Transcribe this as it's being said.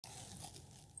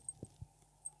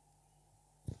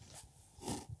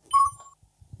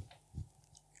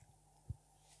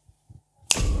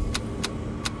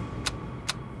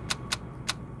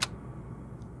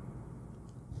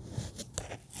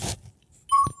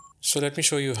So let me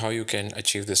show you how you can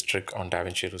achieve this trick on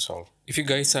Davinci Resolve. If you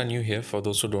guys are new here, for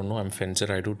those who don't know, I'm Fenzer.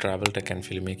 I do travel tech and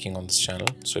filmmaking on this channel.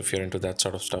 So if you're into that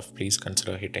sort of stuff, please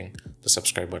consider hitting the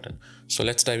subscribe button. So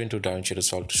let's dive into Davinci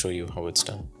Resolve to show you how it's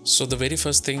done. So the very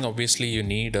first thing, obviously you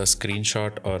need a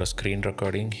screenshot or a screen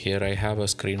recording. Here I have a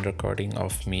screen recording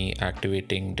of me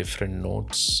activating different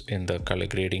nodes in the color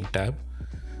grading tab.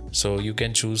 So you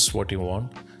can choose what you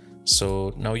want.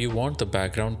 So now you want the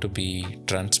background to be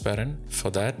transparent. For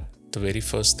that, the very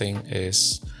first thing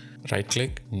is right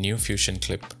click, new fusion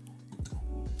clip,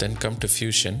 then come to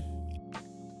fusion.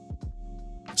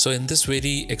 So in this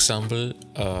very example,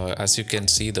 as you can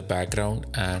see, the background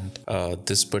and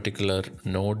this particular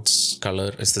node's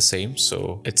color is the same.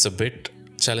 So it's a bit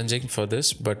challenging for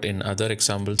this, but in other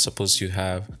examples, suppose you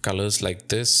have colors like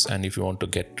this, and if you want to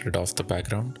get rid of the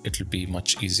background, it will be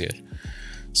much easier.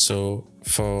 So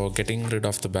for getting rid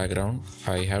of the background,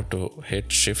 I have to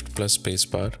hit Shift plus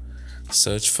spacebar,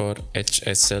 search for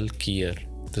HSL keyer.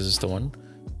 This is the one.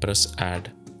 Press add.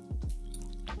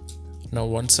 Now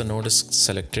once the node is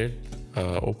selected,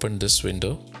 open this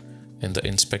window in the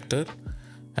inspector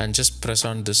and just press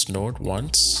on this node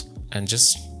once and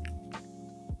just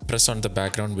press on the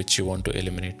background which you want to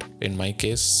eliminate. In my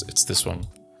case, it's this one.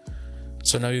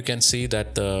 So now you can see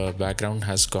that the background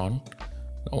has gone.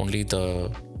 Only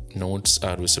the nodes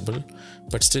are visible,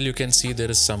 but still you can see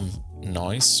there is some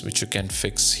noise which you can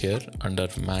fix here under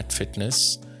matte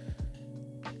fitness.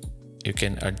 You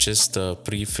can adjust the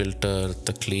pre-filter,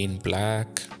 the clean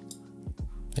black,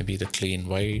 maybe the clean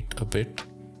white a bit.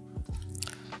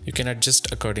 You can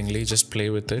adjust accordingly, just play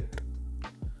with it.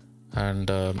 And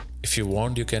if you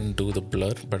want, you can do the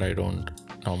blur, but I don't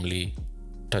normally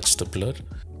touch the blur.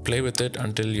 Play with it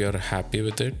until you're happy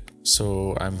with it.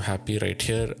 So I'm happy right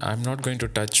here. I'm not going to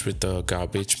touch with the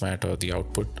garbage matte or the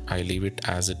output. I leave it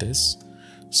as it is.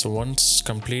 So once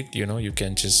complete, you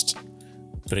can just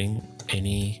bring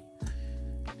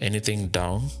anything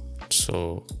down.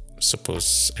 So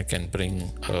suppose I can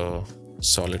bring a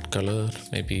solid color,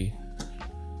 maybe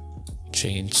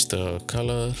change the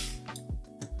color,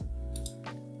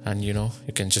 and you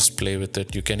can just play with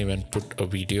it. You can even put a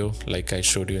video like I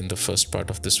showed you in the first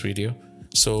part of this video,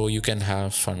 so you can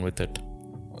have fun with it.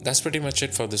 That's pretty much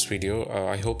it for this video.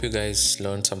 I hope you guys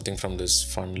learned something from this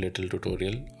fun little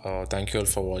tutorial. Thank you all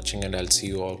for watching, and I'll see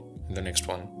you all in the next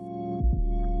one.